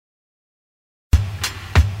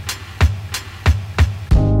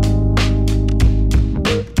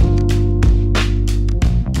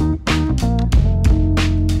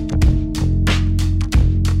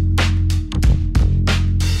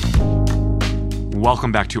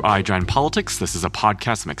Welcome back to iGen Politics. This is a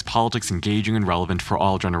podcast that makes politics engaging and relevant for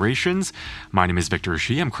all generations. My name is Victor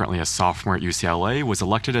Shi. I'm currently a sophomore at UCLA, was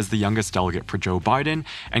elected as the youngest delegate for Joe Biden,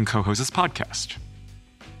 and co-host this podcast.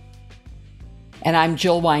 And I'm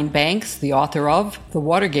Jill Wine-Banks, the author of The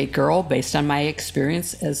Watergate Girl, based on my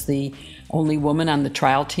experience as the only woman on the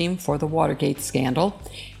trial team for the Watergate scandal.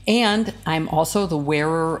 And I'm also the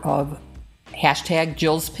wearer of hashtag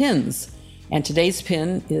Jill's Pins. And today's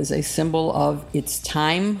pin is a symbol of it's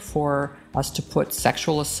time for us to put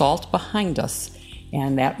sexual assault behind us.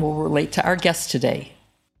 And that will relate to our guest today.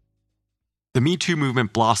 The Me Too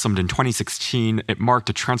movement blossomed in 2016. It marked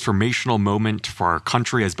a transformational moment for our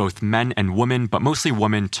country as both men and women, but mostly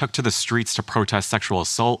women, took to the streets to protest sexual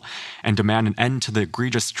assault and demand an end to the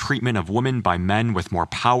egregious treatment of women by men with more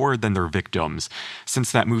power than their victims.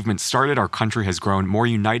 Since that movement started, our country has grown more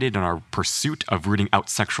united in our pursuit of rooting out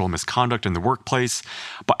sexual misconduct in the workplace.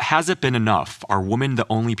 But has it been enough? Are women the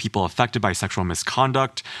only people affected by sexual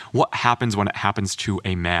misconduct? What happens when it happens to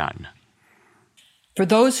a man? For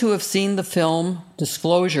those who have seen the film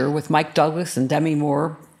Disclosure with Mike Douglas and Demi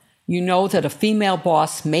Moore, you know that a female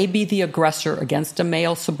boss may be the aggressor against a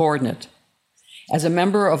male subordinate. As a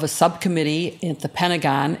member of a subcommittee at the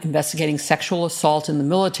Pentagon investigating sexual assault in the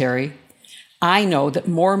military, I know that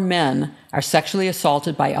more men are sexually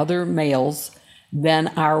assaulted by other males than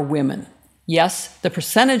are women. Yes, the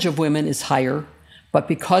percentage of women is higher, but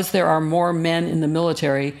because there are more men in the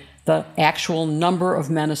military, the actual number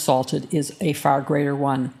of men assaulted is a far greater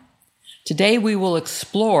one. Today, we will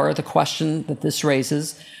explore the question that this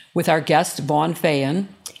raises with our guest, Vaughn Feighan,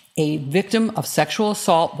 a victim of sexual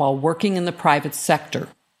assault while working in the private sector.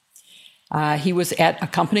 He was at a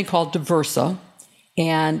company called Diversa,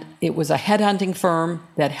 and it was a headhunting firm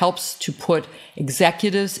that helps to put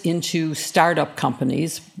executives into startup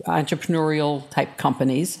companies, entrepreneurial type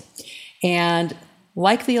companies. And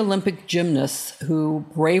like the Olympic gymnasts who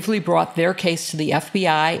bravely brought their case to the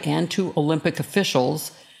FBI and to Olympic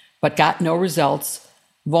officials, but got no results,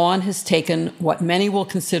 Vaughn has taken what many will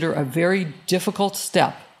consider a very difficult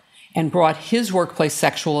step and brought his workplace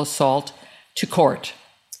sexual assault to court.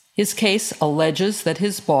 His case alleges that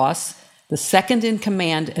his boss, the second in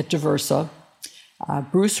command at Diversa,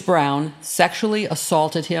 Bruce Brown, sexually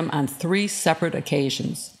assaulted him on 3 separate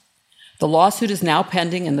occasions. The lawsuit is now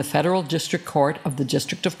pending in the Federal District Court of the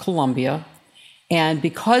District of Columbia, and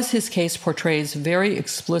because his case portrays very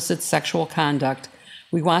explicit sexual conduct,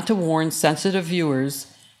 we want to warn sensitive viewers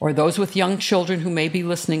or those with young children who may be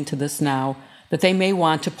listening to this now that they may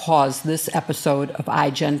want to pause this episode of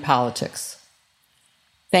iGen Politics.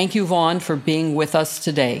 Thank you, Vaughn, for being with us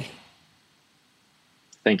today.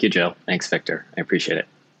 Thank you, Jill. Thanks, Victor. I appreciate it.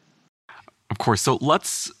 Of course. So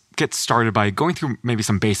let's get started by going through maybe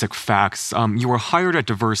some basic facts. You were hired at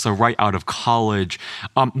Diversa right out of college.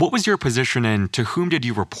 What was your position and to whom did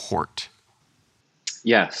you report?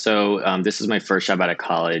 Yeah, so this is my first job out of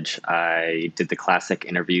college. I did the classic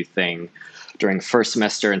interview thing during first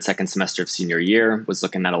semester and second semester of senior year, was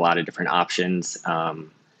looking at a lot of different options.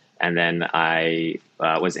 And then I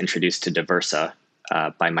was introduced to Diversa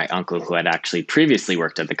by my uncle, who had actually previously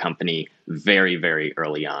worked at the company very, very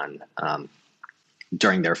early on.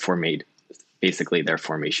 During their formation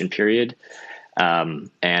period.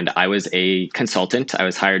 And I was a consultant. I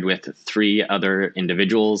was hired with 3 other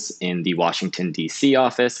individuals in the Washington, D.C.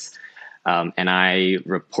 office. And I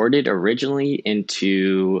reported originally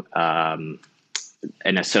into an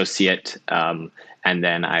associate. And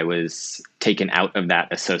then I was taken out of that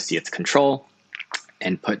associate's control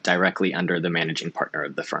and put directly under the managing partner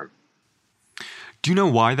of the firm. Do you know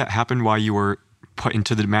why that happened? Why you were put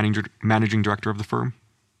into the managing director of the firm?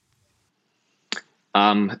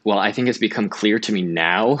 Well, I think it's become clear to me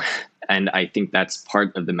now, and I think that's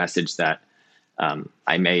part of the message that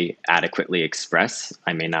I may adequately express.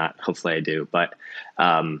 I may not, hopefully I do, but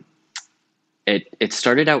it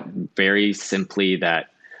started out very simply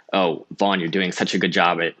that, oh, Vaughn, you're doing such a good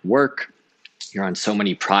job at work. You're on so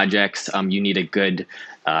many projects. You need a good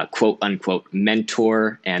quote unquote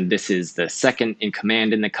mentor. And this is the second in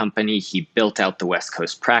command in the company. He built out the West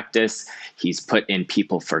Coast practice. He's put in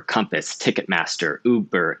people for Compass, Ticketmaster,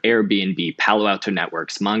 Uber, Airbnb, Palo Alto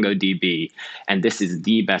Networks, MongoDB. And this is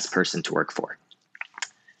the best person to work for.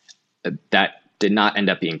 That did not end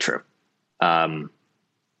up being true. And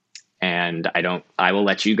I will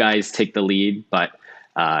let you guys take the lead, but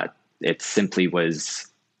it simply was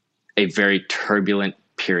a very turbulent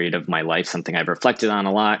period of my life, something I've reflected on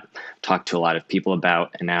a lot, talked to a lot of people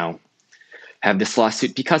about, and now have this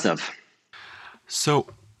lawsuit because of. So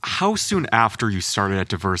how soon after you started at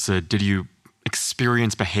Diversa did you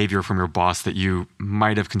experienced behavior from your boss that you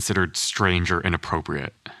might have considered strange or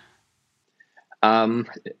inappropriate?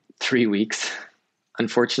 3 weeks,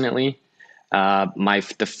 unfortunately.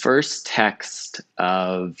 The first text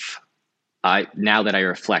of now that I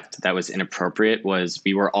reflect that was inappropriate was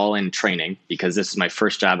we were all in training because this is my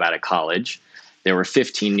first job out of college. There were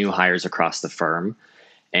 15 new hires across the firm,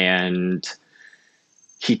 and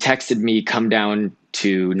he texted me, come down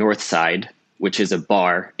to Northside, which is a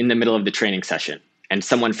bar, in the middle of the training session. And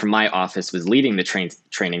someone from my office was leading the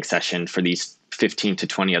training session for these 15 to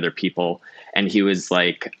 20 other people. And he was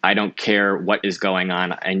like, I don't care what is going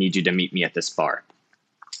on. I need you to meet me at this bar.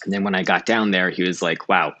 And then when I got down there, he was like,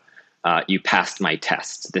 wow, you passed my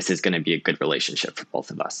test. This is going to be a good relationship for both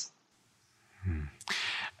of us.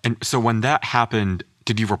 And so when that happened,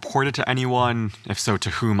 did you report it to anyone? If so, to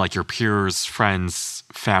whom? Like your peers, friends,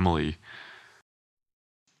 family?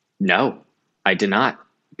 No, I did not,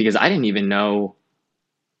 because I didn't even know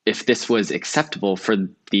if this was acceptable for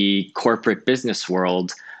the corporate business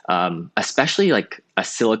world, especially like a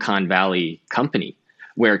Silicon Valley company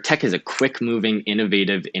where tech is a quick moving,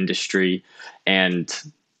 innovative industry. And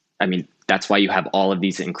I mean, that's why you have all of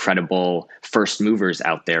these incredible first movers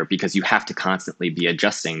out there, because you have to constantly be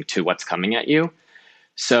adjusting to what's coming at you.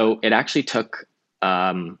 So it actually took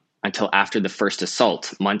until after the first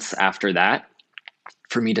assault, months after that,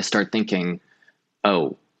 for me to start thinking,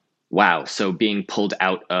 oh, wow. So being pulled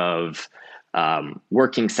out of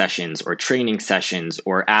working sessions or training sessions,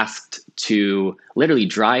 or asked to literally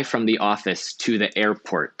drive from the office to the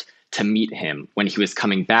airport to meet him when he was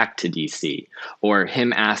coming back to DC, or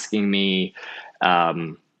him asking me,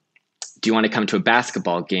 do you want to come to a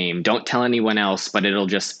basketball game? Don't tell anyone else, but it'll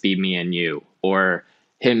just be me and you. Or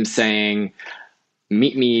him saying,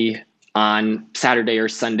 meet me on Saturday or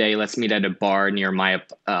Sunday. Let's meet at a bar near my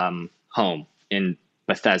home in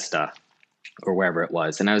Bethesda or wherever it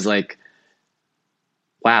was. And I was like,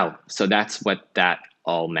 wow, so that's what that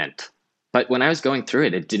all meant. But when I was going through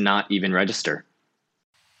it, it did not even register.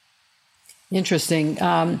 Interesting.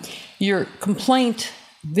 Your complaint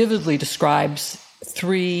vividly describes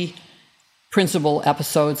 3 principal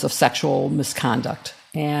episodes of sexual misconduct.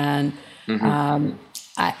 And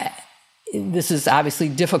this is obviously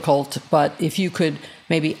difficult, but if you could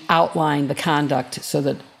maybe outline the conduct so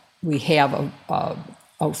that we have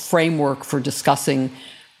a framework for discussing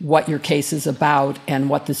what your case is about and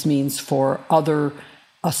what this means for other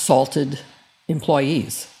assaulted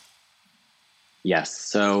employees. Yes.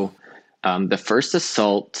 So the first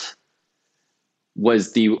assault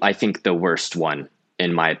was I think the worst one,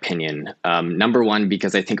 in my opinion. Number one,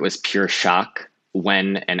 because I think it was pure shock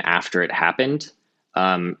when and after it happened.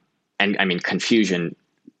 And I mean, confusion,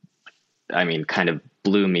 kind of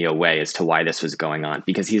blew me away as to why this was going on,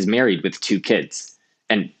 because he's married with 2 kids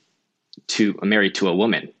and married to a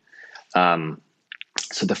woman.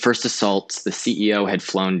 So the first assault, the CEO had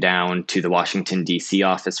flown down to the Washington, D.C.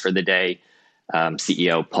 office for the day.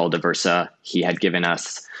 CEO Paul DeVersa, he had given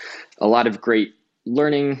us a lot of great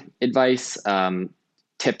learning advice,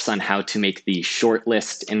 tips on how to make the short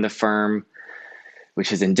list in the firm,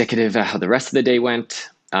 which is indicative of how the rest of the day went.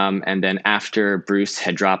 And then after Bruce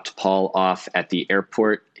had dropped Paul off at the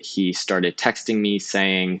airport, he started texting me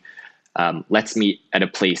saying, let's meet at a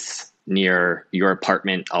place near your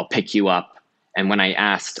apartment. I'll pick you up. And when I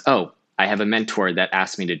asked, oh, I have a mentor that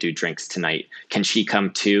asked me to do drinks tonight. Can she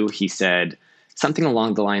come too? He said something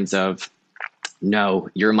along the lines of, no,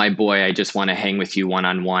 you're my boy. I just want to hang with you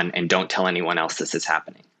one-on-one, and don't tell anyone else this is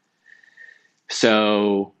happening.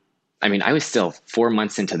 So, I was still 4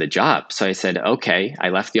 months into the job. So I said, okay, I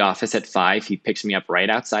left the office at 5. He picked me up right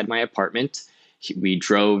outside my apartment. We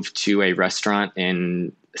drove to a restaurant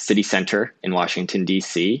in city center in Washington,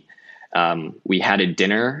 D.C. We had a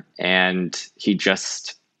dinner, and he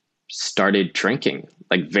just started drinking,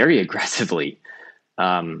 like very aggressively.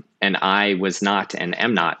 And I was not and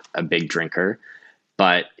am not a big drinker,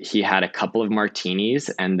 but he had a couple of martinis.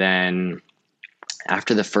 And then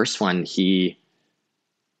after the first one,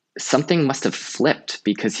 something must have flipped,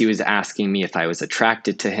 because he was asking me if I was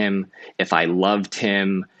attracted to him, if I loved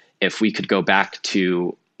him, if we could go back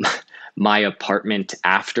to my apartment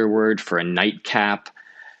afterward for a nightcap.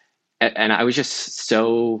 And I was just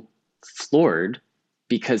so floored,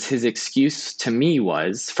 because his excuse to me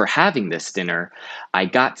was, for having this dinner, I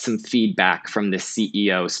got some feedback from the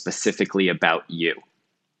CEO specifically about you.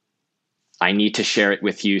 I need to share it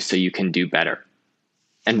with you so you can do better.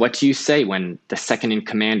 And what do you say when the second in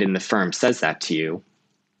command in the firm says that to you?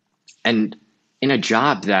 And in a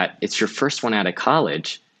job that it's your first one out of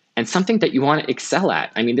college and something that you want to excel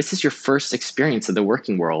at. This is your first experience of the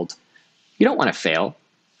working world. You don't want to fail.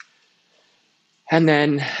 And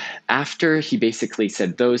then after he basically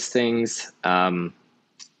said those things, I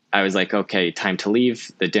was like, okay, time to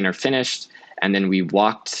leave. The dinner finished. And then we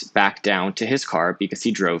walked back down to his car because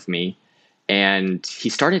he drove me. And he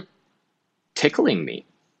started tickling me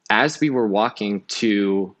as we were walking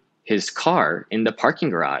to his car in the parking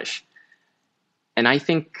garage. And I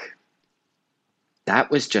think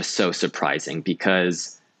that was just so surprising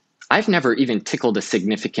because I've never even tickled a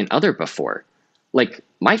significant other before. Like,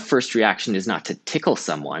 my first reaction is not to tickle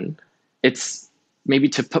someone. It's maybe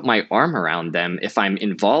to put my arm around them if I'm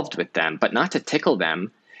involved with them, but not to tickle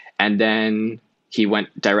them. And then he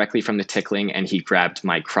went directly from the tickling and he grabbed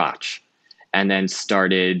my crotch and then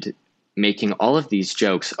started making all of these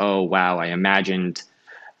jokes. Oh, wow, I imagined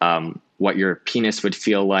what your penis would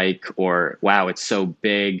feel like, or wow, it's so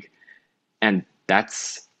big. And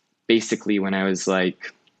that's basically when I was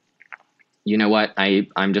like, you know what,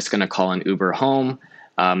 I'm just going to call an Uber home.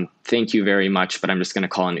 Thank you very much, but I'm just going to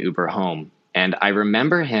call an Uber home. And I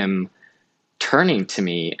remember him turning to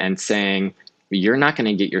me and saying, you're not going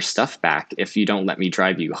to get your stuff back if you don't let me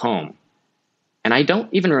drive you home. And I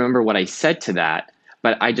don't even remember what I said to that,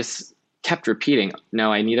 but I just kept repeating,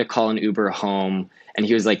 no, I need to call an Uber home. And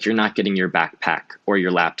he was like, you're not getting your backpack or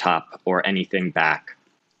your laptop or anything back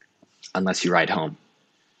unless you ride home.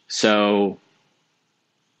 So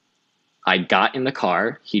I got in the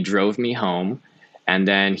car, he drove me home, and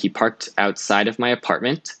then he parked outside of my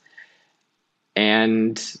apartment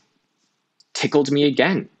and tickled me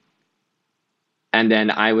again. And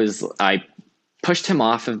then I pushed him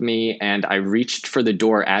off of me and I reached for the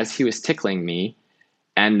door as he was tickling me.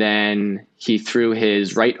 And then he threw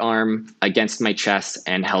his right arm against my chest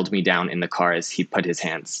and held me down in the car as he put his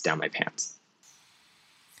hands down my pants.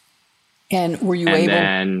 And were you and able?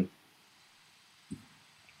 Then,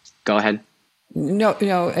 go ahead. No,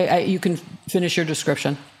 you can finish your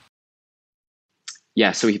description.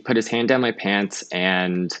 Yeah, so he put his hand down my pants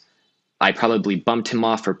and I probably bumped him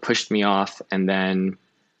off or pushed me off. And then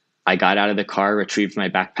I got out of the car, retrieved my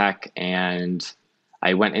backpack, and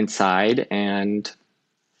I went inside and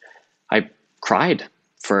I cried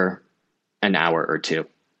for an hour or two.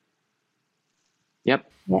 Yep.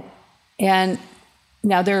 And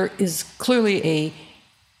now there is clearly a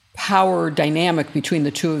power dynamic between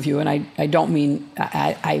the two of you. And I don't mean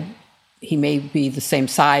he may be the same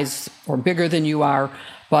size or bigger than you are,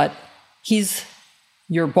 but he's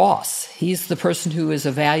your boss. He's the person who is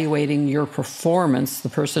evaluating your performance, the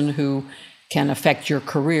person who can affect your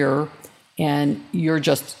career. And you're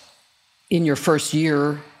just in your first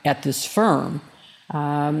year at this firm.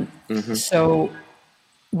 So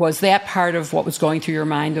was that part of what was going through your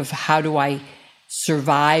mind of how do I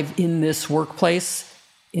survive in this workplace,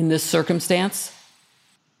 in this circumstance?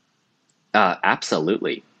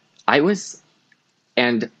 Absolutely. I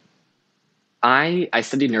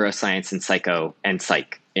studied neuroscience and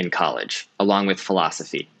psych in college, along with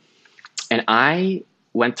philosophy. And I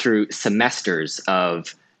went through semesters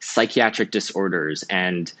of psychiatric disorders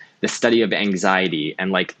and the study of anxiety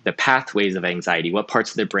and like the pathways of anxiety, what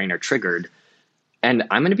parts of the brain are triggered. And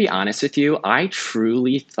I'm going to be honest with you, I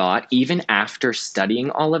truly thought, even after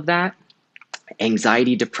studying all of that,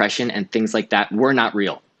 anxiety, depression, and things like that were not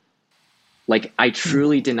real. Like, I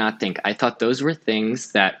truly did not think. I thought those were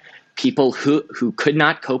things that people who could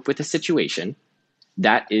not cope with a situation,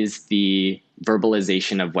 that is the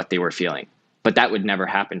verbalization of what they were feeling. But that would never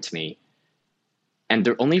happen to me. And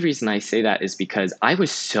the only reason I say that is because I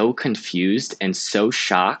was so confused and so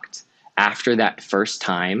shocked after that first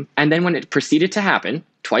time. And then when it proceeded to happen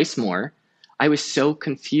twice more, I was so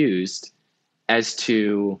confused as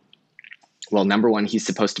to, well, number one, he's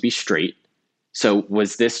supposed to be straight. So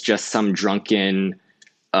was this just some drunken,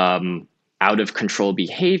 out of control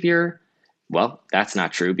behavior? Well, that's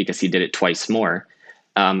not true because he did it twice more.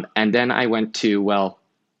 And then I went to, well,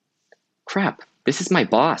 crap, this is my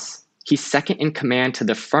boss. He's second in command to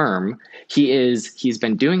the firm. He's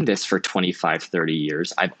been doing this for 25, 30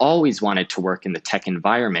 years. I've always wanted to work in the tech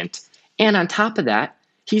environment. And on top of that,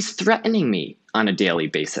 he's threatening me on a daily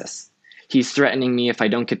basis. He's threatening me if I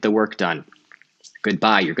don't get the work done.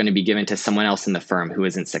 Goodbye, you're going to be given to someone else in the firm who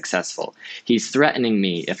isn't successful. He's threatening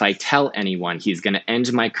me if I tell anyone, he's going to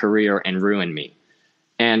end my career and ruin me.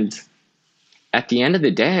 And at the end of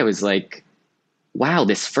the day, I was like, wow,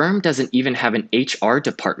 this firm doesn't even have an HR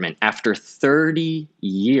department after 30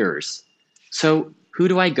 years. So who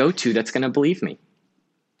do I go to that's going to believe me?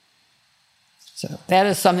 So that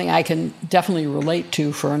is something I can definitely relate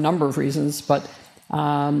to for a number of reasons, but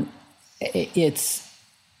mine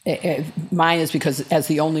is because as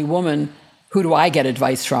the only woman, who do I get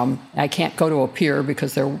advice from? I can't go to a peer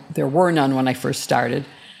because there were none when I first started.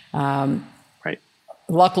 Right.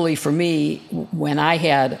 luckily for me, when I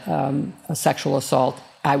had a sexual assault,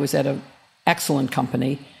 I was at an excellent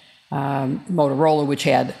company, Motorola, which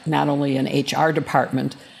had not only an HR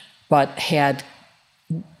department, but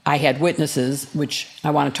I had witnesses, which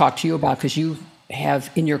I want to talk to you about, because you have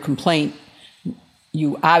in your complaint,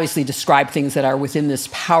 you obviously describe things that are within this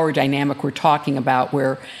power dynamic we're talking about,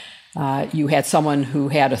 where you had someone who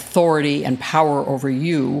had authority and power over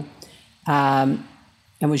you, and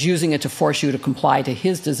was using it to force you to comply to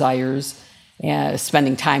his desires,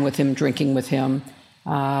 spending time with him, drinking with him,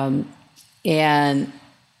 and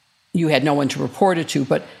you had no one to report it to.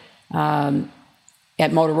 But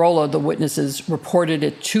at Motorola, the witnesses reported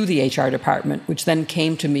it to the HR department, which then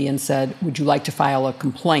came to me and said, would you like to file a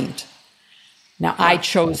complaint? Now, I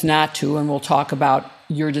chose not to, and we'll talk about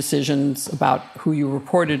your decisions about who you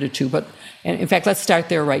reported it to. But in fact, let's start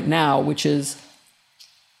there right now, which is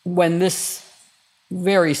when this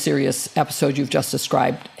very serious episode you've just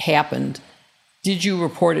described happened, did you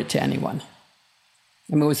report it to anyone?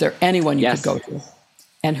 I mean, was there anyone you could go to?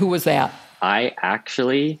 And who was that? I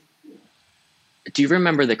actually... Do you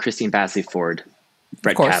remember the Christine Basley Ford,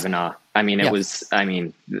 Brett Kavanaugh? I mean,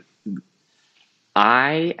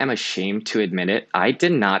 I am ashamed to admit it. I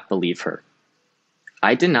did not believe her.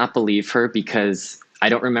 I did not believe her because I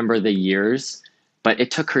don't remember the years, but it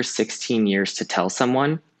took her 16 years to tell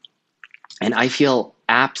someone. And I feel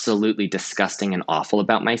absolutely disgusting and awful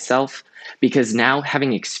about myself because now,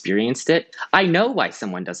 having experienced it, I know why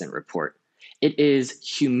someone doesn't report. It is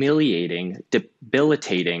humiliating,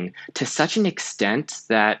 debilitating to such an extent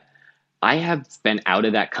that I have been out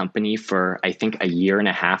of that company for, I think, a year and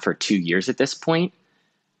a half or 2 years at this point.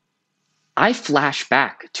 I flash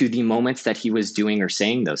back to the moments that he was doing or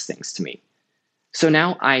saying those things to me. So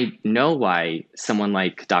now I know why someone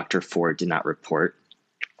like Dr. Ford did not report,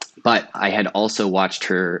 but I had also watched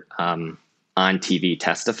her on TV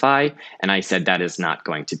testify, and I said, that is not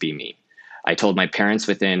going to be me. I told my parents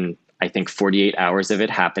within, I think, 48 hours of it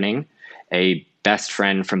happening. A best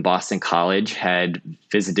friend from Boston College had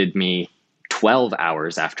visited me 12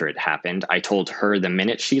 hours after it happened. I told her the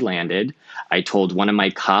minute she landed. I told one of my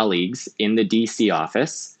colleagues in the DC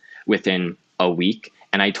office within a week,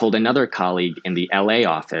 and I told another colleague in the LA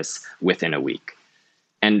office within a week.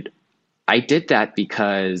 And I did that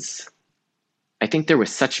because I think there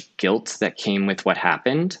was such guilt that came with what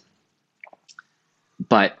happened,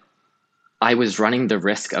 but I was running the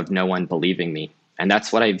risk of no one believing me. And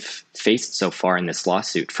that's what I've faced so far in this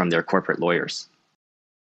lawsuit from their corporate lawyers.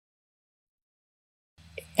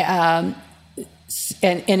 And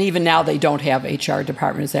even now they don't have HR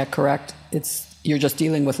department. Is that correct? You're just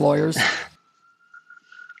dealing with lawyers?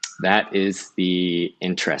 That is the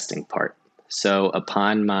interesting part. So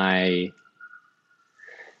upon my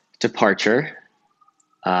departure,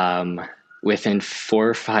 within 4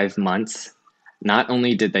 or 5 months, not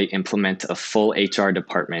only did they implement a full HR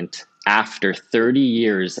department after 30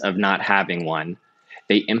 years of not having one,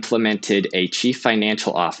 they implemented a chief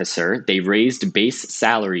financial officer. They raised base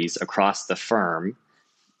salaries across the firm.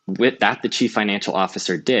 With that, the chief financial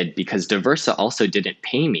officer did, because Diversa also didn't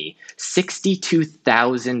pay me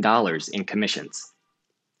 $62,000 in commissions.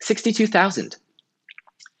 $62,000.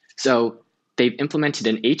 So they've implemented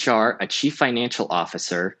an HR, a chief financial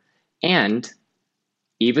officer, and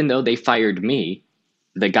even though they fired me,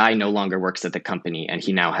 the guy no longer works at the company and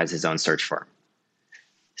he now has his own search firm.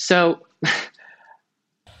 So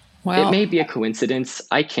it may be a coincidence.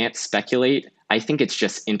 I can't speculate. I think it's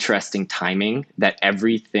just interesting timing that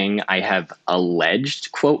everything I have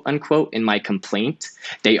alleged, quote unquote, in my complaint,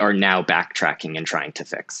 they are now backtracking and trying to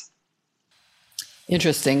fix.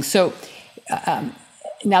 Interesting. So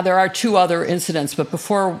now there are 2 other incidents, but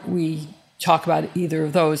before we talk about either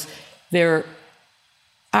of those, there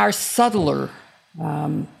are subtler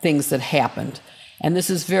things that happened. And this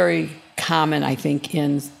is very common, I think,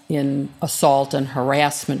 in assault and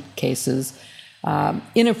harassment cases,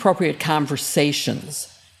 inappropriate conversations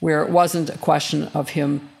where it wasn't a question of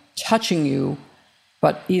him touching you,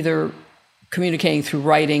 but either communicating through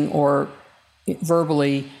writing or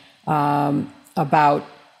verbally about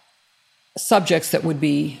subjects that would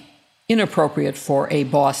be inappropriate for a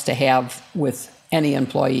boss to have with any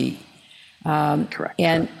employee. Correct.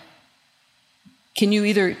 And can you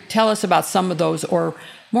either tell us about some of those, or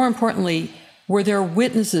more importantly, were there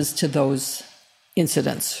witnesses to those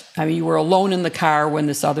incidents? I mean, you were alone in the car when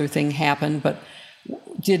this other thing happened, but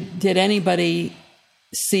did anybody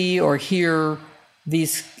see or hear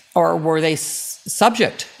these, or were they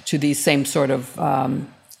subject to these same sort of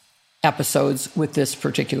episodes with this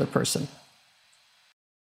particular person?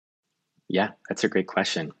 Yeah, that's a great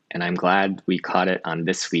question. And I'm glad we caught it on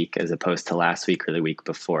this week as opposed to last week or the week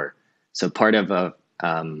before. So part of a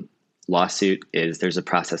lawsuit is there's a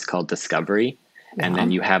process called discovery. And Yeah.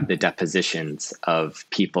 then you have the depositions of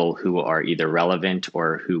people who are either relevant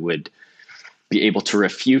or who would be able to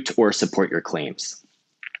refute or support your claims.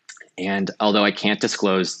 And although I can't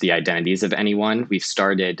disclose the identities of anyone, we've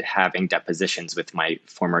started having depositions with my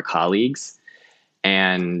former colleagues.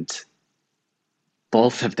 And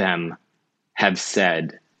both of them have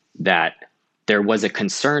said that there was a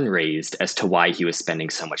concern raised as to why he was spending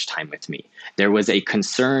so much time with me. There was a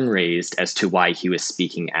concern raised as to why he was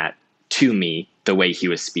speaking to me the way he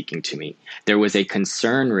was speaking to me. There was a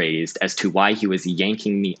concern raised as to why he was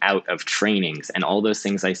yanking me out of trainings and all those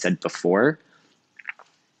things I said before,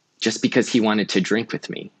 just because he wanted to drink with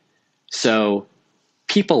me. So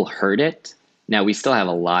people heard it. Now, we still have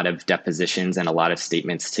a lot of depositions and a lot of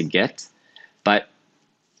statements to get, but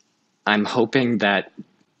I'm hoping that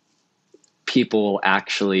people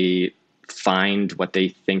actually find what they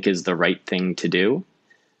think is the right thing to do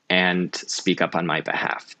and speak up on my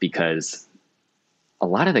behalf, because a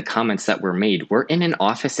lot of the comments that were made were in an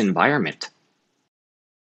office environment.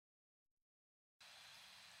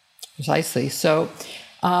 Precisely. So,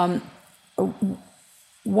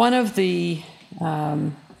 one of the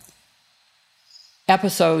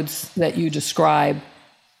episodes that you describe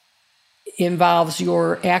involves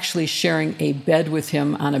your actually sharing a bed with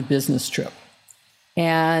him on a business trip.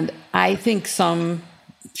 And I think some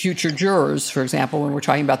future jurors, for example, when we're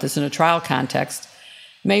talking about this in a trial context,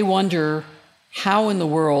 may wonder how in the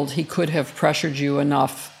world he could have pressured you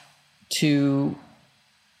enough to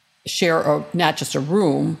share not just a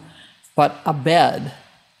room, but a bed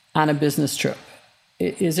on a business trip.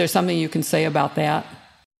 Is there something you can say about that?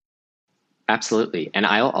 Absolutely. And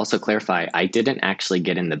I'll also clarify, I didn't actually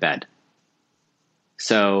get in the bed.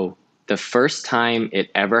 So the first time it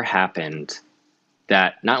ever happened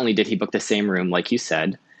that not only did he book the same room, like you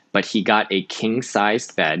said, but he got a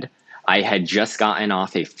king-sized bed. I had just gotten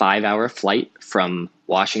off a 5-hour flight from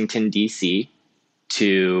Washington, D.C.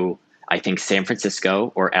 to, I think, San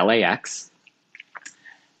Francisco or LAX.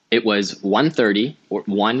 It was 1:30 or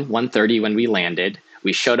 1:30 when we landed.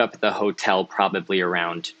 We showed up at the hotel probably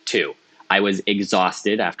around 2. I was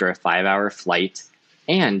exhausted after a 5-hour flight.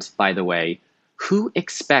 And by the way, who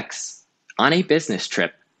expects on a business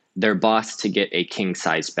trip their boss to get a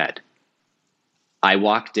king-size bed? I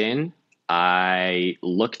walked in, I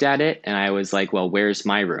looked at it, and I was like, well, where's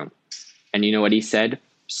my room? And you know what he said?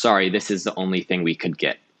 Sorry, this is the only thing we could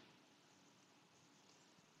get.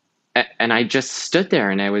 And I just stood there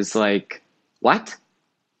and I was like, what?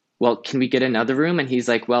 Well, can we get another room? And he's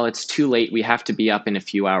like, well, it's too late. We have to be up in a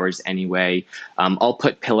few hours anyway. I'll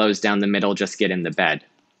put pillows down the middle, just get in the bed.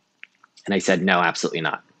 And I said, no, absolutely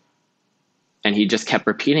not. And he just kept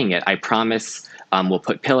repeating it. I promise we'll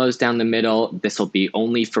put pillows down the middle. This will be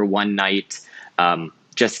only for one night.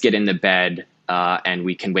 Just get in the bed and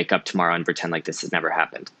we can wake up tomorrow and pretend like this has never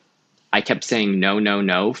happened. I kept saying no, no,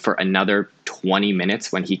 no for another 20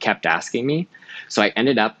 minutes when he kept asking me. So I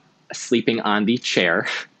ended up sleeping on the chair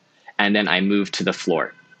and then I moved to the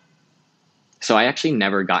floor. So I actually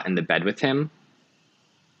never got in the bed with him.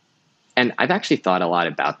 And I've actually thought a lot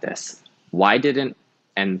about this. Why didn't,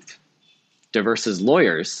 and Diverse's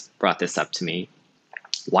lawyers brought this up to me,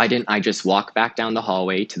 why didn't I just walk back down the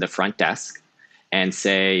hallway to the front desk and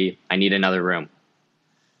say, I need another room?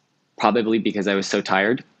 Probably because I was so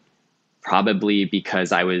tired. Probably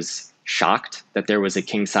because I was shocked that there was a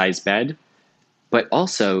king-size bed. But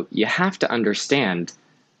also, you have to understand,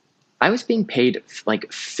 I was being paid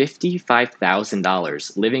like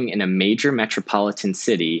 $55,000 living in a major metropolitan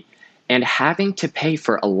city and having to pay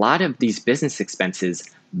for a lot of these business expenses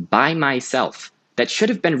by myself that should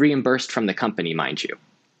have been reimbursed from the company, mind you.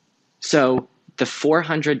 So the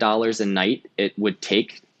 $400 a night it would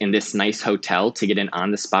take in this nice hotel to get an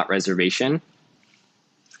on-the-spot reservation,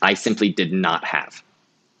 I simply did not have.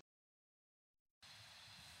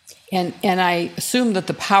 And I assume that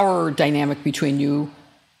the power dynamic between you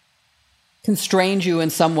constrained you in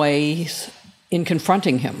some ways in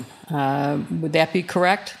confronting him. Would that be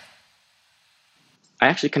correct? I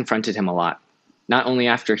actually confronted him a lot, not only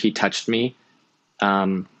after he touched me,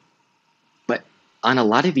 but on a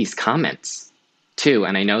lot of these comments too.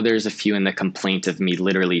 And I know there's a few in the complaint of me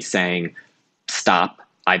literally saying, stop.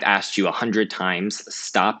 I've asked you 100 times,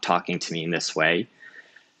 stop talking to me in this way.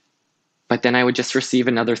 But then I would just receive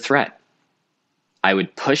another threat. I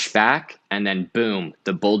would push back and then boom,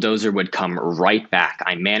 the bulldozer would come right back.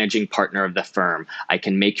 I'm managing partner of the firm. I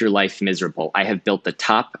can make your life miserable. I have built the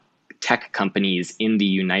top tech companies in the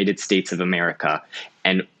United States of America.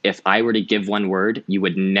 And if I were to give one word, you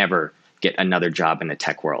would never get another job in the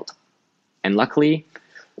tech world. And luckily,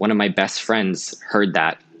 one of my best friends heard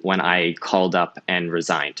that when I called up and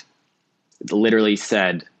resigned. It literally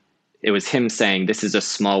said, it was him saying, "This is a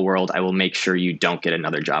small world. I will make sure you don't get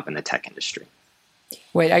another job in the tech industry."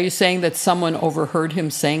 Wait, are you saying that someone overheard him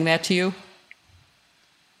saying that to you?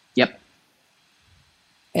 Yep.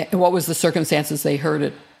 And what was the circumstances they heard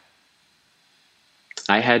it?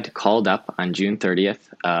 I had called up on June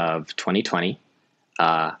 30th of 2020,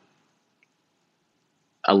 a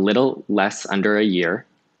little less under a year.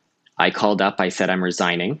 I called up, I said I'm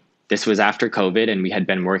resigning. This was after COVID and we had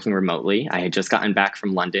been working remotely. I had just gotten back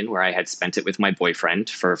from London where I had spent it with my boyfriend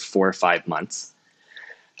for 4 or 5 months.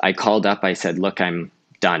 I called up, I said, look, I'm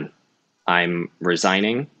done. I'm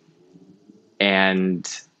resigning. And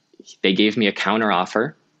they gave me a counter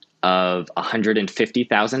offer of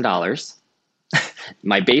 $150,000.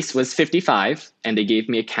 My base was 55 and they gave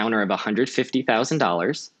me a counter of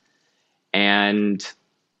 $150,000. And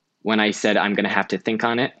when I said, I'm going to have to think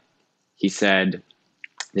on it, he said,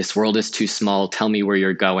 "This world is too small. Tell me where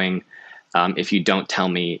you're going. If you don't tell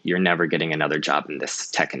me, you're never getting another job in this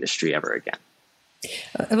tech industry ever again."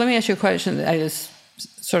 Let me ask you a question. It's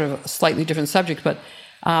sort of a slightly different subject, but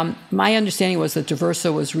my understanding was that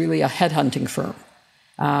Diversa was really a headhunting firm.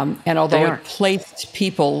 And although it placed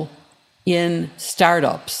people in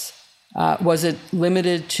startups, was it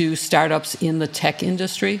limited to startups in the tech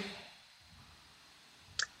industry?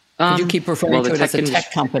 Did you keep referring to it as a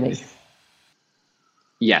tech company?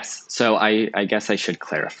 Yes. So I guess I should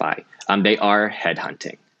clarify. They are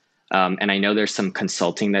headhunting. And I know there's some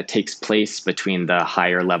consulting that takes place between the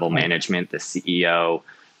higher level management, the CEO,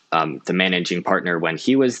 the managing partner when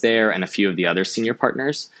he was there, and a few of the other senior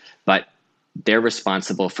partners. But they're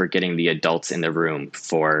responsible for getting the adults in the room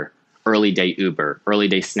for early day Uber, early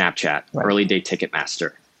day Snapchat, early day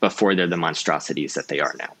Ticketmaster, before they're the monstrosities that they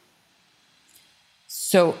are now.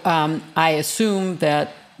 So I assume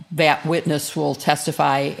that witness will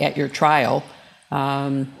testify at your trial,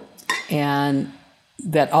 and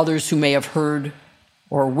that others who may have heard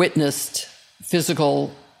or witnessed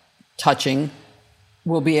physical touching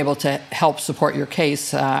will be able to help support your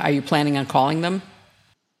case. Are you planning on calling them?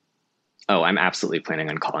 Oh, I'm absolutely planning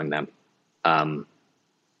on calling them.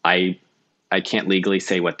 I can't legally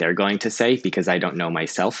say what they're going to say because I don't know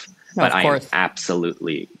myself, but I am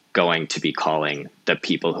absolutely going to be calling the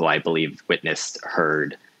people who I believe witnessed,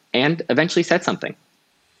 heard, and eventually said something.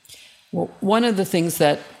 Well, one of the things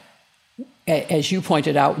that, as you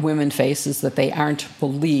pointed out, women face is that they aren't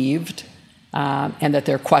believed, and that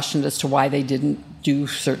they're questioned as to why they didn't do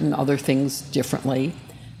certain other things differently.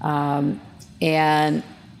 And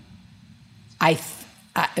I,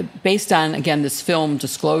 based on, again, this film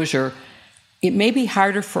Disclosure, it may be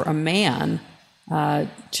harder for a man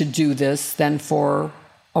to do this than for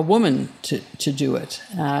a woman to do it,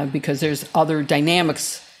 because there's other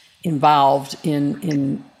dynamics involved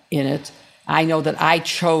in it. I know that I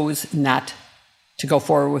chose not to go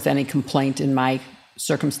forward with any complaint in my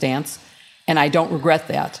circumstance, and I don't regret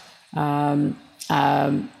that.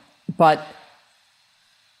 But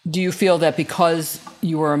do you feel that because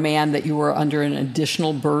you were a man that you were under an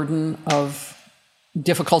additional burden of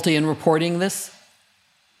difficulty in reporting this?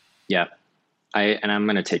 Yeah. And I'm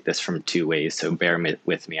going to take this from two ways, so bear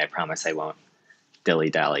with me. I promise I won't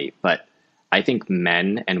dilly-dally. But I think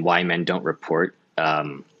men and why men don't report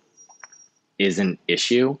is an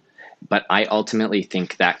issue. But I ultimately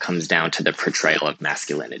think that comes down to the portrayal of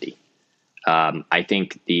masculinity. I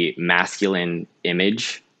think the masculine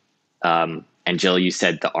image, and Jill, you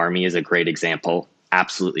said the Army is a great example.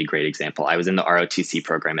 Absolutely great example. I was in the ROTC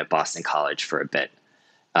program at Boston College for a bit.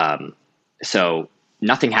 So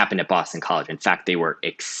nothing happened at Boston College. In fact, they were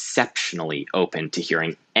exceptionally open to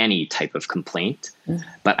hearing any type of complaint.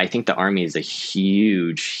 But I think the Army is a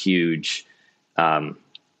huge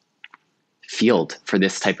field for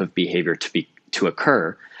this type of behavior to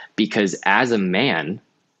occur, because as a man,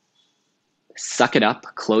 suck it up,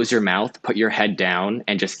 close your mouth, put your head down,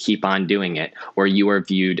 and just keep on doing it, or you are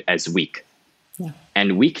viewed as weak. Yeah.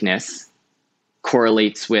 And weakness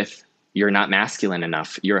correlates with you're not masculine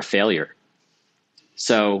enough, you're a failure.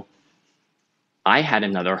 So I had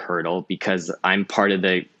another hurdle because I'm part of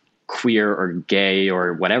the queer or gay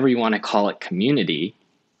or whatever you want to call it community.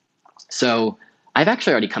 So I've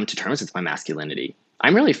actually already come to terms with my masculinity.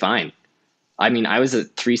 I'm really fine. I mean, I was a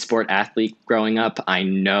 3-sport athlete growing up. I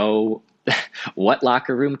know what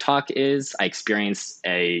locker room talk is. I experienced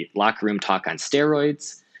a locker room talk on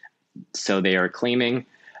steroids, so they are claiming.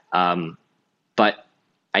 But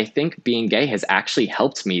I think being gay has actually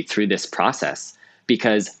helped me through this process,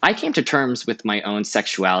 because I came to terms with my own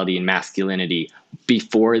sexuality and masculinity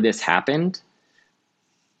before this happened.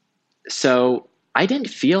 So I didn't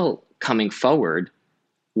feel coming forward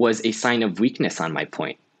was a sign of weakness on my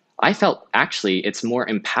point. I felt actually it's more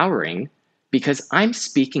empowering because I'm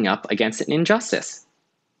speaking up against an injustice.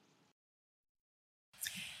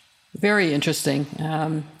 Very interesting.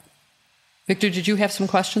 Victor, did you have some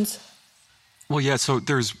questions? Well, yeah, so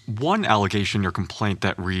there's one allegation in your complaint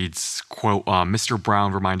that reads, quote, Mr.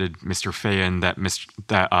 Brown reminded Mr. Feighan that Mr.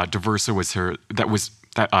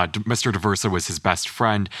 DeVersa was his best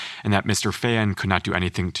friend and that Mr. Feighan could not do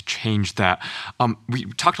anything to change that. We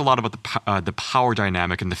talked a lot about the power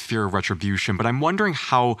dynamic and the fear of retribution, but I'm wondering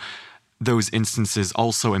how those instances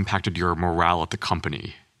also impacted your morale at the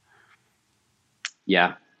company.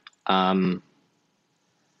 Yeah.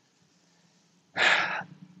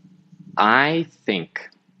 I think,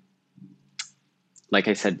 like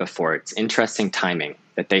I said before, it's interesting timing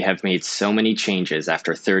that they have made so many changes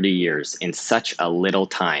after 30 years in such a little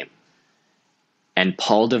time. And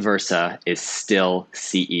Paul DeVersa is still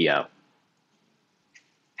CEO.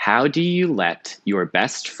 How do you let your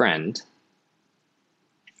best friend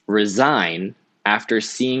resign after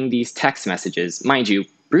seeing these text messages? Mind you,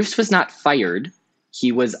 Bruce was not fired.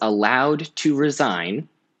 He was allowed to resign,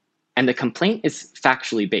 and the complaint is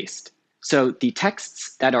factually based. So the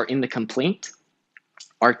texts that are in the complaint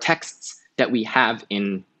are texts that we have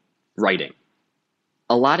in writing.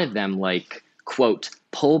 A lot of them, like, quote,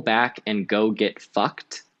 pull back and go get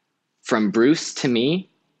fucked, from Bruce to me.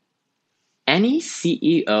 Any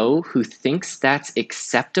CEO who thinks that's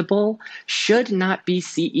acceptable should not be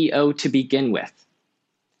CEO to begin with.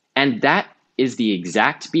 And that is the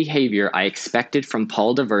exact behavior I expected from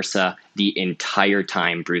Paul DeVersa the entire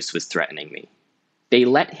time Bruce was threatening me. They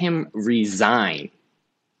let him resign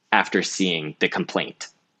after seeing the complaint.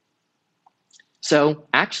 So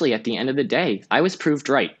actually, at the end of the day, I was proved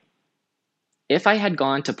right. If I had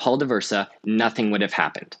gone to Paul DeVersa, nothing would have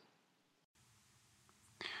happened.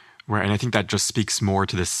 Right, and I think that just speaks more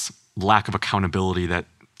to this lack of accountability that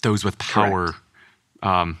those with power,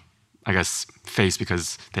 I guess, face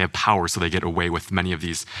because they have power, so they get away with many of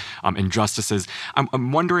these injustices.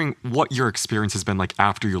 I'm wondering what your experience has been like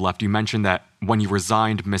after you left. You mentioned that when you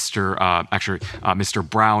resigned, Mr.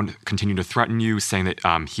 Brown continued to threaten you, saying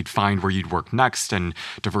that he'd find where you'd work next, and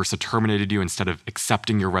DeVersa terminated you instead of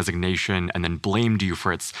accepting your resignation and then blamed you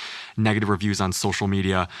for its negative reviews on social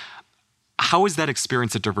media. How has that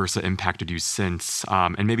experience at DeVersa impacted you since?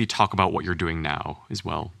 And maybe talk about what you're doing now as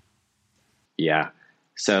well. Yeah.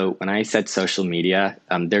 So when I said social media,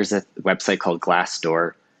 there's a website called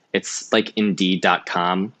Glassdoor. It's like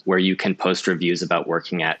Indeed.com, where you can post reviews about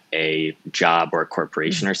working at a job or a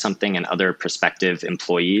corporation or something, and other prospective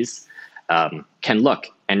employees can look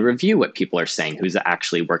and review what people are saying who's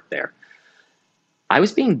actually worked there. I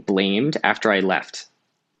was being blamed after I left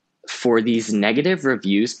for these negative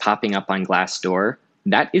reviews popping up on Glassdoor.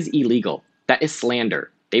 That is illegal. That is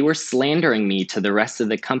slander. They were slandering me to the rest of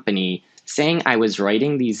the company, saying I was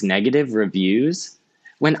writing these negative reviews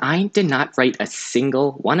when I did not write a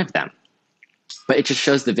single one of them. But it just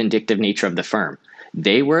shows the vindictive nature of the firm.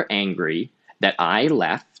 They were angry that I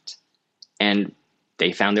left and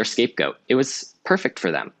they found their scapegoat. It was perfect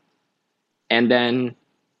for them. And then,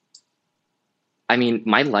 I mean,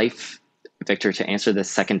 my life, Victor, to answer the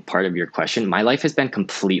second part of your question, my life has been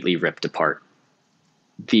completely ripped apart.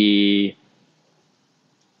 This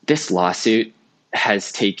lawsuit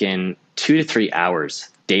has taken 2 to 3 hours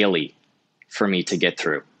daily for me to get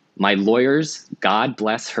through. My lawyers, God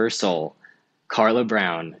bless her soul, Carla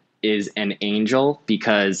Brown, is an angel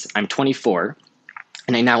because I'm 24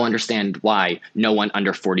 and I now understand why no one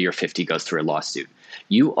under 40 or 50 goes through a lawsuit.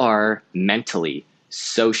 You are mentally,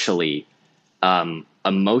 socially,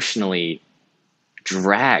 emotionally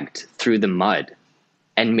dragged through the mud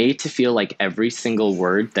and made to feel like every single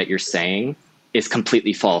word that you're saying is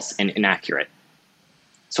completely false and inaccurate.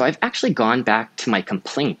 So I've actually gone back to my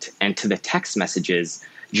complaint and to the text messages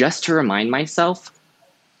just to remind myself,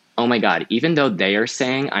 oh my God, even though they are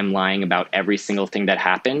saying I'm lying about every single thing that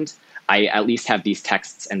happened, I at least have these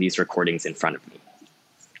texts and these recordings in front of me.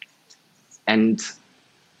 And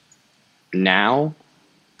now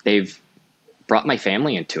they've brought my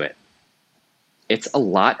family into it. It's a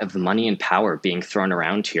lot of money and power being thrown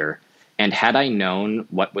around here. And had I known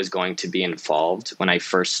what was going to be involved when I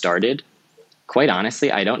first started, quite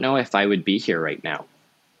honestly, I don't know if I would be here right now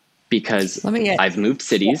because I've moved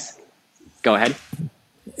cities. Go ahead.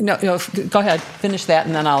 No, go ahead. Finish that,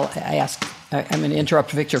 and then I'll ask. I'm going to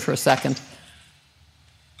interrupt Victor for a second.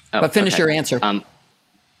 But finish your answer.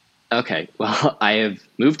 Okay. Well, I have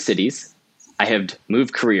moved cities. I have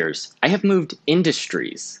moved careers. I have moved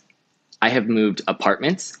industries. I have moved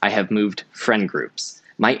apartments. I have moved friend groups.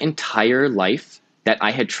 My entire life that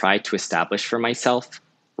I had tried to establish for myself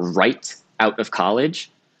right out of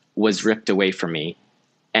college was ripped away from me.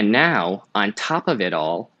 And now, on top of it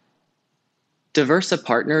all, Diversa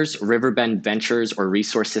Partners, Riverbend Ventures, or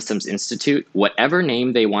Resource Systems Institute, whatever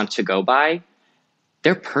name they want to go by,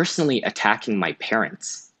 they're personally attacking my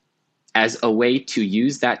parents as a way to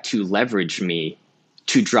use that to leverage me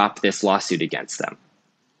to drop this lawsuit against them.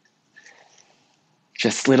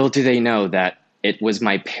 Just little do they know that it was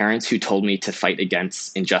my parents who told me to fight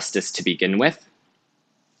against injustice to begin with.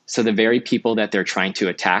 So the very people that they're trying to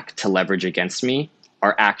attack to leverage against me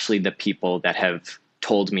are actually the people that have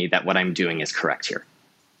told me that what I'm doing is correct here.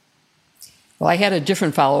 Well, I had a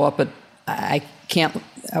different follow-up, but I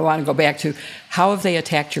want to go back to, how have they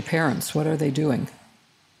attacked your parents? What are they doing?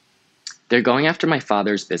 They're going after my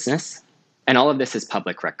father's business. And all of this is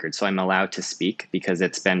public record, so I'm allowed to speak because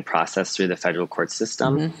it's been processed through the federal court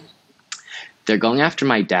system. Mm-hmm. They're going after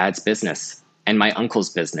my dad's business and my uncle's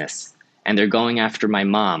business. And they're going after my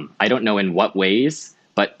mom. I don't know in what ways,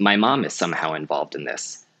 but my mom is somehow involved in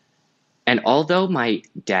this. And although my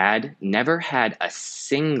dad never had a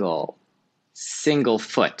single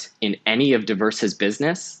foot in any of Diversa's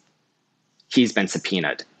business, he's been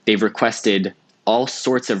subpoenaed. They've requested all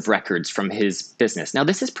sorts of records from his business. Now,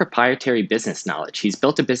 this is proprietary business knowledge. He's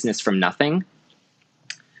built a business from nothing.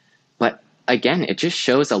 But again, it just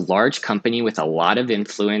shows a large company with a lot of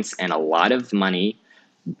influence and a lot of money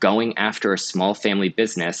going after a small family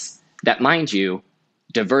business that, mind you,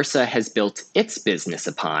 Diversa has built its business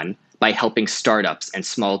upon by helping startups and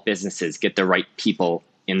small businesses get the right people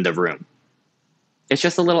in the room. It's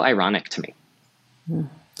just a little ironic to me.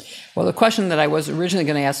 Well, the question that I was originally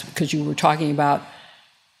going to ask, because you were talking about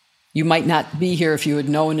you might not be here if you had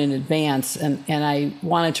known in advance, and I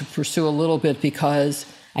wanted to pursue a little bit because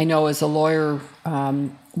I know as a lawyer,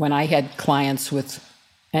 when I had clients with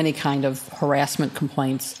any kind of harassment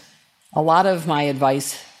complaints, a lot of my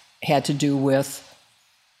advice had to do with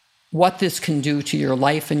what this can do to your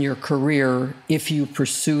life and your career if you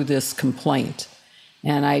pursue this complaint.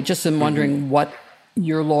 And I just am wondering what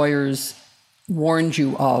your lawyers warned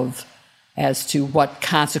you of as to what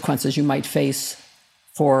consequences you might face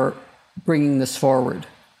for bringing this forward.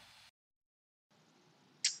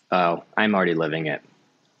 Oh, I'm already living it.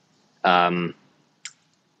 I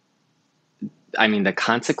mean, the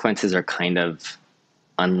consequences are kind of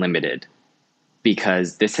unlimited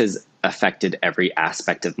because this has affected every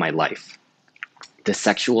aspect of my life. The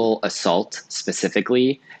sexual assault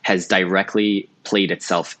specifically has directly played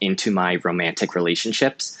itself into my romantic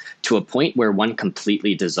relationships to a point where one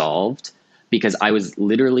completely dissolved because I was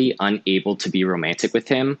literally unable to be romantic with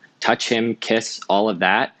him, touch him, kiss, all of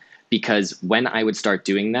that, because when I would start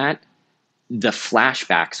doing that, the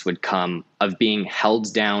flashbacks would come of being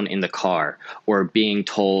held down in the car or being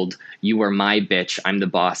told, "You are my bitch, I'm the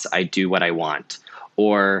boss, I do what I want."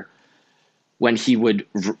 Or when he would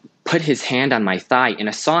put his hand on my thigh in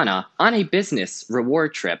a sauna on a business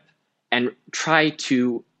reward trip and try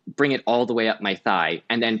to bring it all the way up my thigh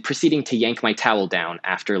and then proceeding to yank my towel down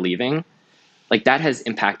after leaving, like that has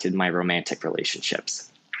impacted my romantic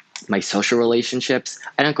relationships. My social relationships,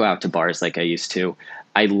 I don't go out to bars like I used to.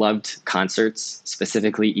 I loved concerts,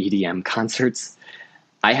 specifically EDM concerts.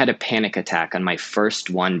 I had a panic attack on my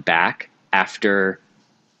first one back after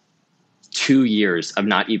 2 years of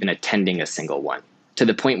not even attending a single one, to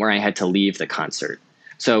the point where I had to leave the concert.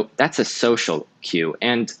 So that's a social cue.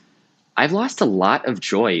 And I've lost a lot of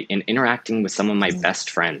joy in interacting with some of my best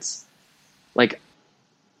friends. Like,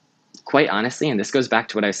 quite honestly, and this goes back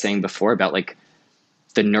to what I was saying before about like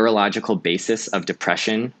the neurological basis of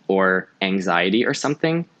depression or anxiety or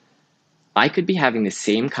something, I could be having the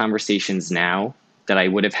same conversations now that I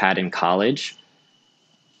would have had in college.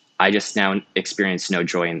 I just now experience no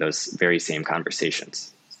joy in those very same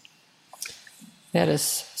conversations. That is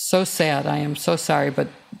so sad. I am so sorry, but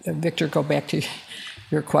Victor, go back to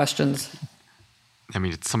your questions. I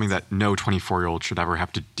mean, it's something that no 24-year-old should ever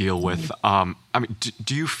have to deal with. I mean,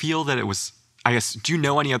 do you feel that it was, I guess, do you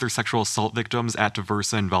know any other sexual assault victims at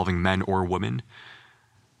Diversa involving men or women?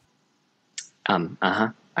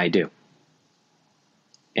 I do.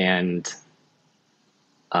 And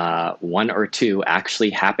one or two actually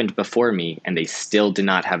happened before me, and they still do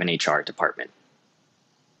not have an HR department.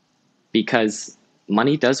 Because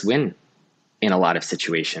money does win in a lot of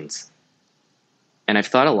situations. And I've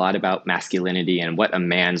thought a lot about masculinity and what a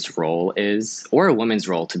man's role is, or a woman's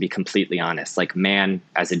role, to be completely honest. Like man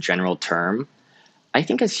as a general term, I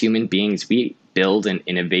think as human beings, we build and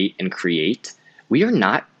innovate and create. We are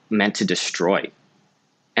not meant to destroy.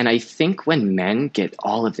 And I think when men get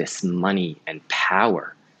all of this money and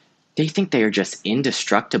power, they think they are just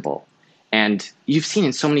indestructible. And you've seen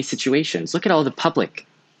in so many situations, look at all the public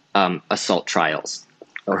assault trials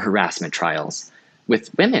or harassment trials with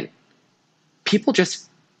women. People just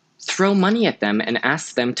throw money at them and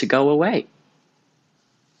ask them to go away.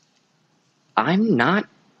 I'm not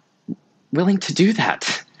willing to do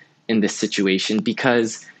that in this situation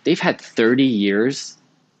because they've had 30 years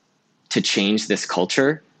to change this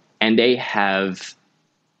culture, and they have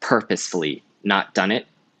purposefully not done it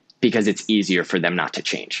because it's easier for them not to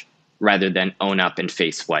change rather than own up and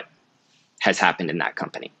face what has happened in that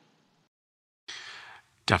company.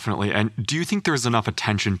 Definitely. And do you think there's enough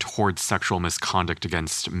attention towards sexual misconduct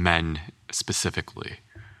against men specifically?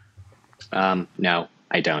 No,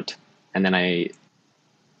 I don't. And then I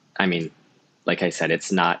mean, like I said,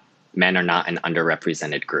 men are not an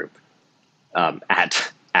underrepresented group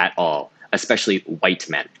at all, especially white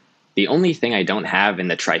men. The only thing I don't have in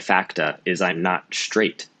the trifecta is I'm not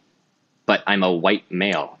straight, but I'm a white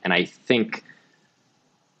male. And I think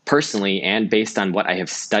personally, and based on what I have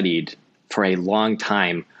studied for a long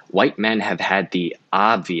time, white men have had the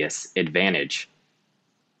obvious advantage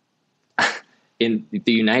in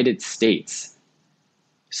the United States.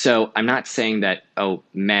 So I'm not saying that,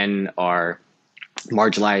 men are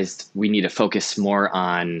marginalized. We need to focus more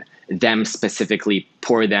on them specifically,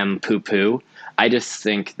 poor them, poo-poo. I just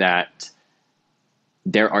think that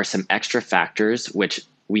there are some extra factors which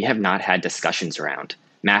we have not had discussions around.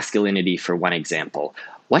 Masculinity, for one example.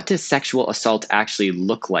 What does sexual assault actually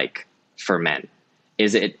look like for men?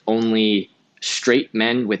 Is it only straight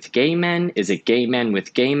men with gay men? Is it gay men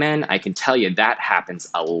with gay men? I can tell you that happens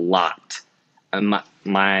a lot.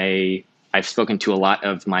 I've spoken to a lot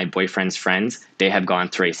of my boyfriend's friends. They have gone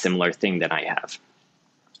through a similar thing that I have.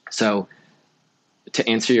 So to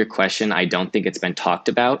answer your question, I don't think it's been talked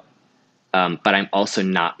about, but I'm also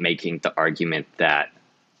not making the argument that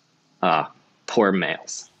poor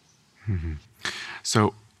males. Mm-hmm.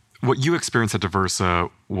 So what you experienced at Diversa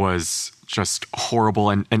was just horrible.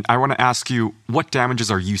 And I want to ask you, what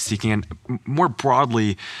damages are you seeking? And more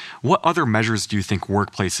broadly, what other measures do you think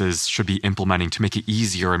workplaces should be implementing to make it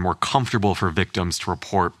easier and more comfortable for victims to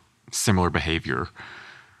report similar behavior?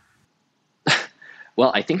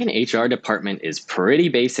 Well, I think an HR department is pretty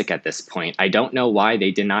basic at this point. I don't know why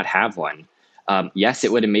they did not have one. Yes,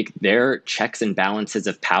 it would make their checks and balances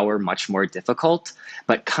of power much more difficult,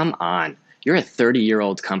 but come on. You're a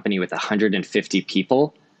 30-year-old company with 150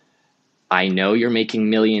 people. I know you're making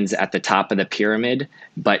millions at the top of the pyramid,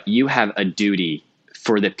 but you have a duty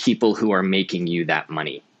for the people who are making you that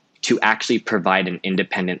money to actually provide an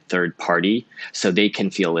independent third party so they can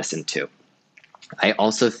feel listened to. I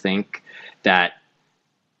also think that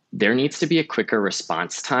there needs to be a quicker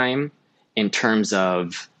response time in terms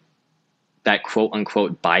of that quote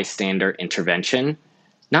unquote bystander intervention.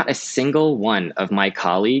 Not a single one of my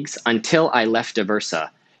colleagues, until I left Diversa,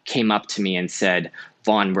 came up to me and said,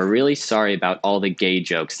 Vaughn, we're really sorry about all the gay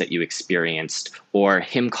jokes that you experienced, or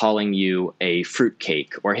him calling you a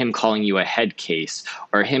fruitcake, or him calling you a head case,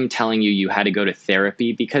 or him telling you had to go to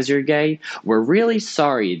therapy because you're gay. We're really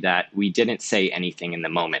sorry that we didn't say anything in the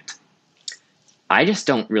moment. I just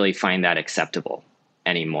don't really find that acceptable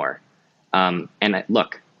anymore. And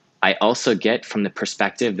look, I also get from the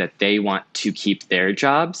perspective that they want to keep their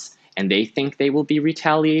jobs and they think they will be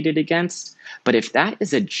retaliated against. But if that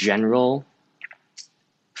is a general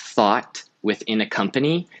thought within a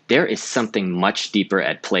company, there is something much deeper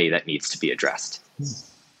at play that needs to be addressed.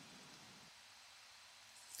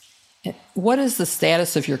 What is the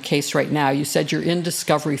status of your case right now? You said you're in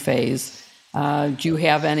discovery phase. Do you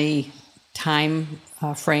have any time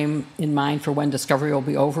frame in mind for when discovery will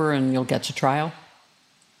be over and you'll get to trial?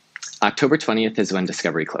 October 20th is when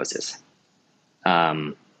discovery closes.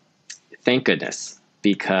 Thank goodness,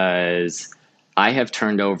 because I have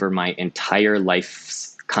turned over my entire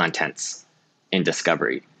life's contents in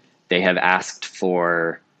discovery. They have asked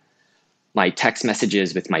for my text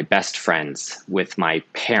messages with my best friends, with my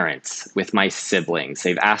parents, with my siblings.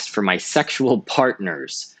 They've asked for my sexual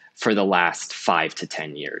partners for the last 5 to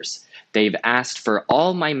 10 years. They've asked for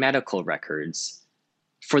all my medical records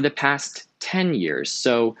for the past 10 years.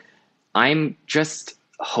 So I'm just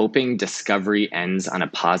hoping discovery ends on a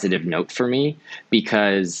positive note for me,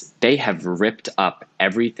 because they have ripped up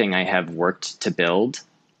everything I have worked to build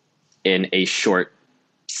in a short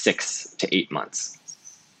 6 to 8 months.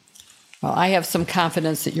 Well, I have some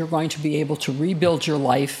confidence that you're going to be able to rebuild your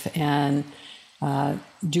life and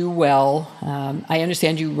do well. I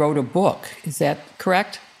understand you wrote a book. Is that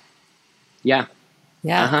correct? Yeah.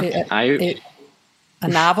 Yeah. Uh-huh. a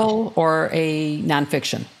novel or a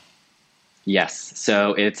nonfiction? Yes.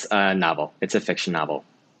 So it's a novel. It's a fiction novel.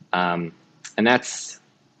 And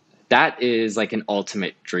that is like an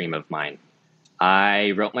ultimate dream of mine.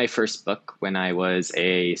 I wrote my first book when I was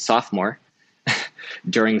a sophomore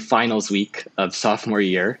during finals week of sophomore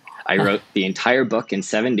year. I wrote the entire book in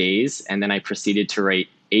 7 days, and then I proceeded to write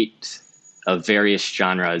 8 of various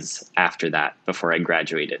genres after that before I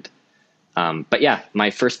graduated. But yeah, my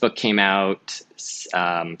first book came out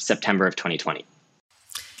September of 2020.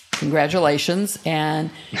 Congratulations.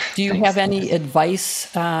 And do you have any advice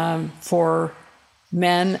for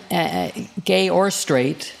men, gay or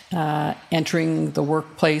straight, entering the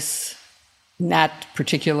workplace, not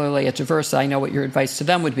particularly at Diversa? I know what your advice to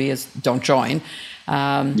them would be is don't join.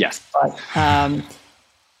 Yes. But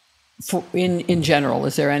in general,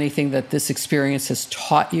 is there anything that this experience has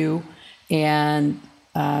taught you and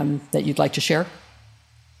that you'd like to share?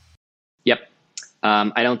 Yep.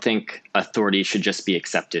 I don't think authority should just be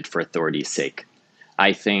accepted for authority's sake.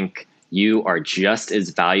 I think you are just as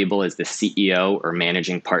valuable as the CEO or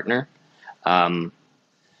managing partner. And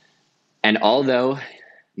although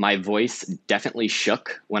my voice definitely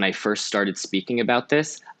shook when I first started speaking about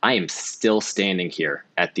this, I am still standing here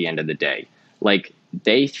at the end of the day. Like,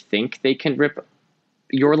 they think they can rip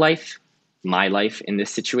your life, my life in this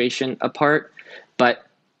situation apart, but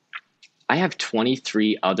I have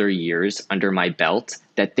 23 other years under my belt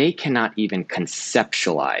that they cannot even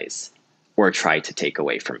conceptualize or try to take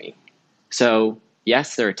away from me. So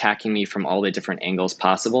yes, they're attacking me from all the different angles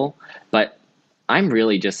possible, but I'm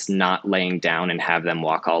really just not laying down and have them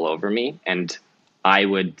walk all over me. And I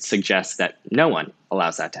would suggest that no one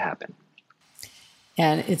allows that to happen.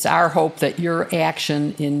 And it's our hope that your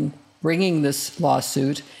action in bringing this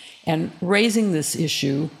lawsuit and raising this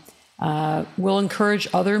issue will encourage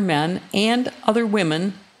other men and other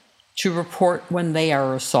women to report when they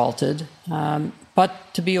are assaulted,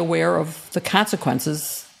 but to be aware of the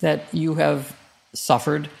consequences that you have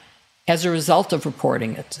suffered as a result of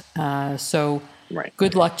reporting it. So Right.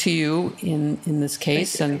 Good luck to you in this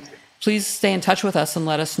case. And please stay in touch with us and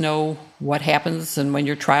let us know what happens and when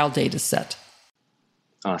your trial date is set.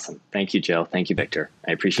 Awesome. Thank you, Jill. Thank you, Victor.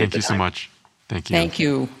 I appreciate Thank you so much. Thank you. Thank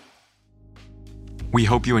you. We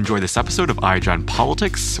hope you enjoy this episode of iGen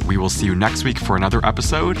Politics. We will see you next week for another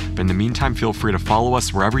episode. But in the meantime, feel free to follow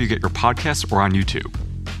us wherever you get your podcasts or on YouTube.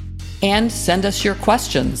 And send us your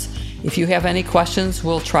questions. If you have any questions,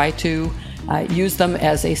 we'll try to use them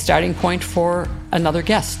as a starting point for another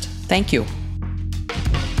guest. Thank you.